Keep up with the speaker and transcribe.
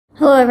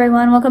Hello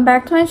everyone, welcome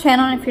back to my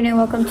channel, and if you're new,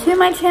 welcome to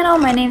my channel.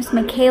 My name's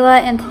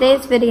Mckayla, and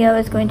today's video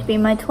is going to be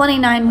my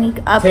 29-week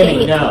update.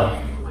 Timmy,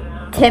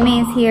 no.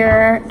 Timmy's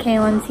here,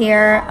 Caelan's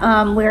here.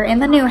 We're in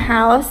the new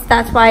house.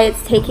 That's why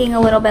it's taking a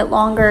little bit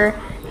longer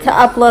to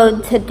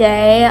upload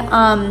today.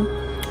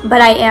 But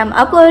I am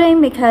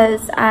uploading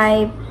because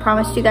I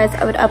promised you guys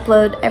I would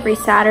upload every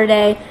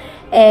Saturday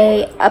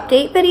a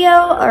update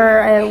video or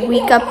a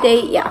week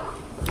update, yeah,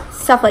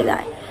 stuff like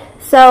that.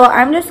 So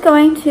I'm just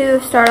going to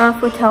start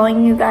off with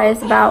telling you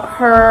guys about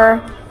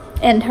her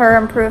and her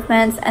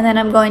improvements, and then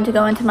I'm going to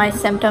go into my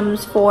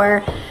symptoms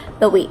for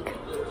the week.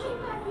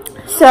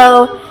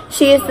 So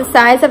she is the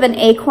size of an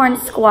acorn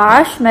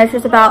squash,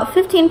 measures about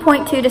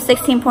 15.2 to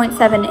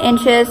 16.7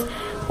 inches,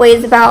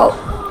 weighs about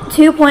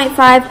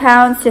 2.5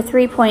 pounds to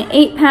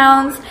 3.8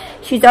 pounds.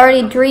 She's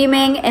already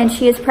dreaming, and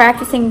she is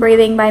practicing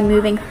breathing by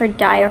moving her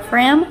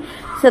diaphragm.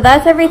 So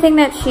that's everything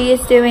that she is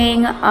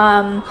doing.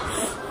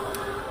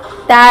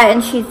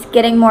 And she's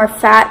getting more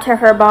fat to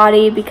her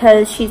body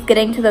because she's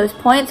getting to those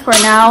points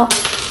where now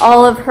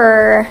all of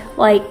her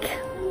like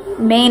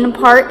main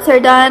parts are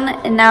done,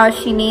 and now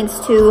she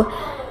needs to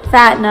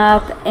fatten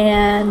up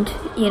and,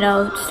 you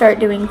know, start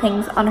doing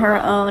things on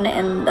her own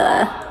in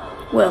the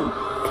womb.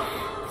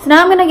 So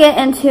now I'm going to get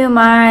into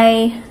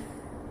my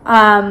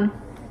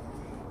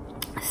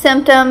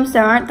symptoms.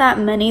 There aren't that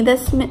many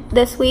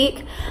this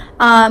week.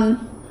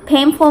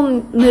 Painful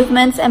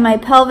movements in my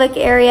pelvic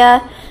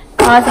area,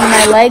 causing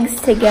my legs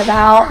to give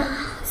out.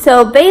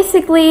 So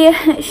basically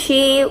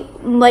she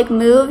like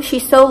moves,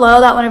 she's so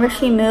low that whenever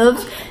she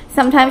moves,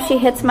 sometimes she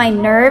hits my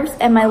nerves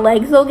and my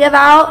legs will give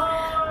out.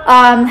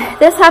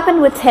 This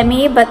happened with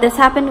Timmy, but this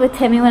happened with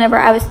Timmy whenever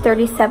I was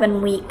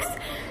 37 weeks.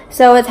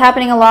 So it's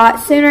happening a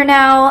lot sooner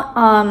now.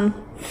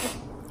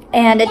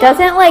 And it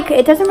doesn't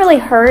really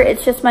hurt,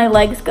 it's just my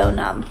legs go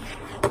numb.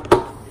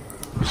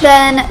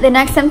 Then the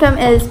next symptom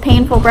is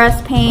painful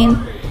breast pain.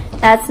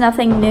 That's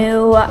nothing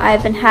new.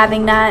 I've been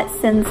having that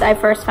since I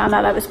first found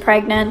out I was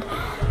pregnant,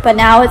 but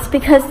now it's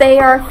because they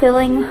are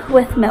filling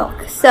with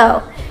milk.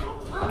 So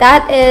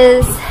that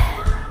is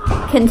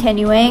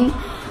continuing.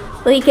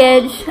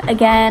 Leakage,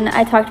 again,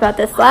 I talked about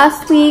this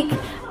last week.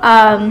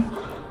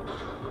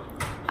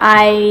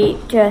 I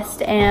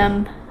just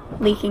am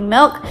leaking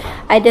milk.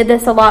 I did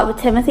this a lot with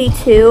Timothy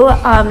too,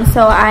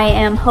 so I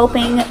am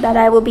hoping that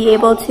I will be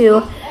able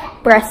to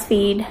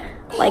breastfeed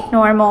like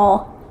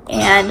normal,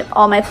 and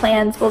all my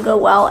plans will go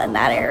well in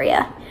that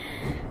area.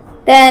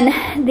 Then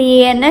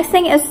the next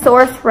thing is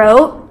sore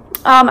throat.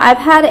 I've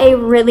had a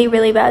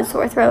really bad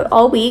sore throat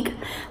all week.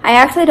 I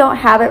actually don't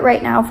have it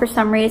right now for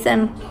some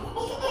reason,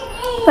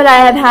 but I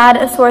have had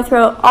a sore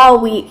throat all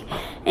week,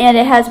 and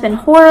it has been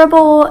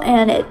horrible,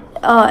 and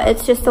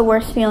it's just the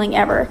worst feeling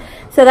ever.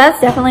 So that's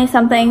definitely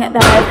something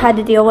that I've had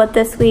to deal with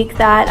this week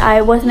that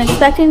I wasn't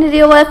expecting to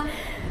deal with,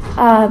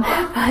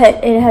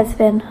 but it has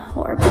been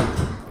horrible.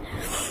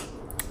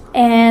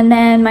 And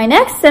then my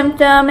next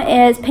symptom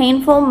is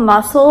painful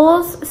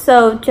muscles.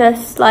 So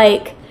just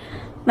like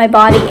my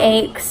body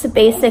aches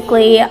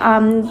basically.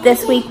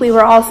 This week we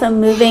were also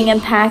moving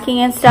and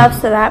packing and stuff,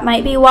 so that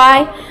might be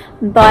why.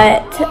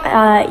 But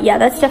yeah,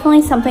 that's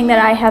definitely something that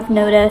I have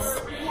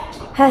noticed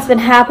has been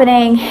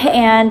happening,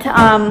 and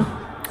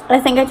I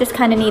think I just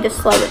kind of need to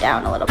slow it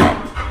down a little bit.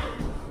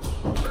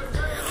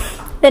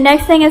 The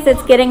next thing is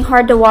it's getting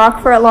hard to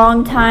walk for a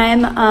long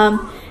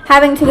time.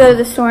 Having to go to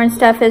the store and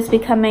stuff is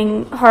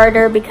becoming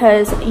harder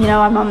because, you know,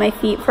 I'm on my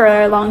feet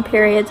for long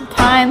periods of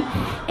time,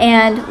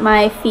 and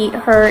my feet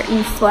hurt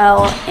and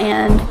swell,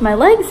 and my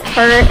legs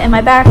hurt, and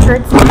my back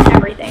hurts, and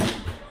everything.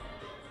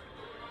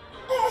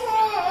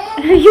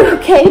 Are you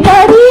okay,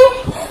 buddy?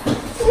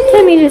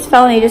 Timmy just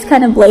fell and he just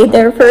kind of laid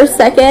there for a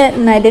second,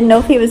 and I didn't know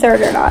if he was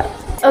hurt or not.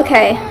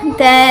 Okay,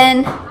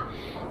 then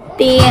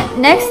the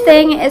next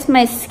thing is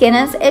my skin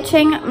is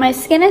itching. My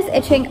skin is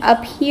itching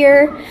up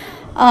here.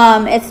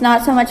 It's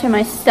not so much in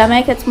my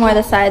stomach, it's more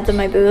the sides of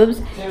my boobs.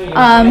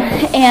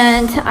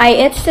 And I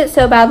itched it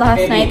so bad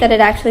last night that it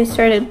actually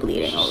started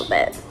bleeding a little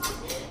bit.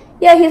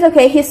 Yeah, he's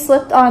okay. He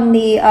slipped on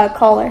the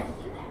collar.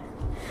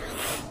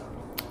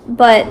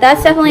 But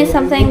that's definitely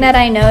something that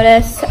I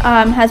noticed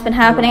has been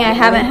happening. I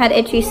haven't had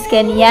itchy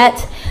skin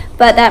yet,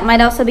 but that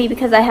might also be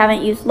because I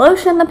haven't used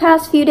lotion the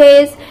past few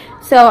days.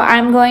 So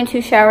I'm going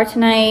to shower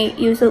tonight,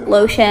 use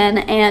lotion,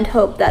 and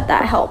hope that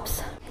that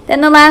helps. Then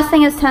the last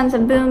thing is tons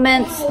of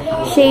movements.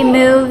 She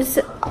moves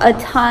a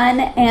ton,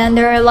 and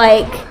they're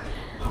like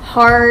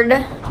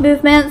hard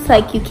movements,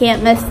 like you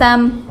can't miss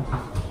them.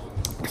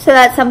 So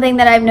that's something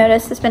that I've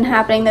noticed has been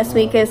happening this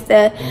week, is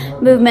the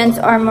movements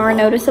are more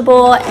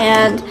noticeable,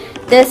 and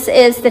this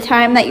is the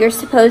time that you're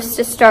supposed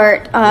to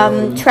start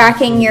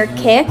tracking your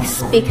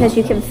kicks because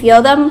you can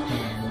feel them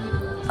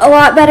a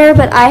lot better,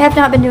 but I have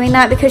not been doing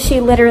that because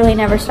she literally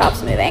never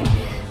stops moving.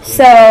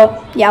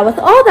 So yeah, with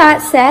all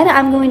that said,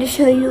 I'm going to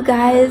show you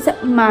guys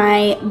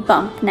my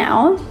bump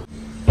now.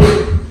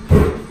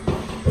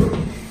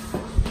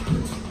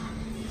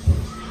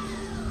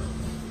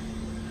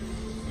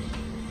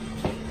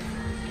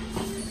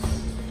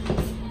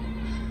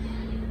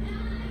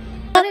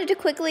 I wanted to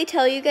quickly quickly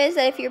tell you guys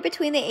that if you're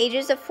between the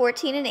ages of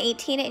 14 and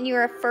 18 and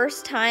you're a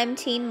first-time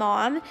teen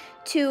mom,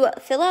 to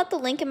fill out the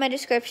link in my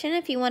description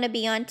if you want to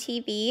be on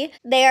TV.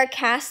 They are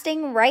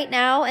casting right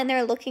now and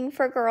they're looking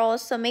for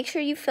girls, so make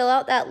sure you fill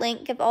out that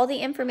link, give all the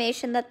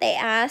information that they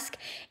ask,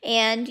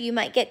 and you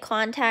might get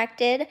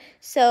contacted.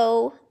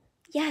 So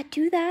yeah,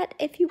 do that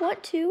if you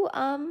want to.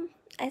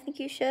 I think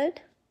you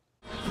should.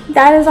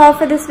 That is all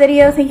for this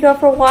video. Thank you all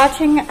for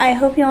watching. I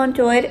hope you all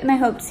enjoyed, and I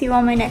hope to see you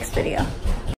on my next video.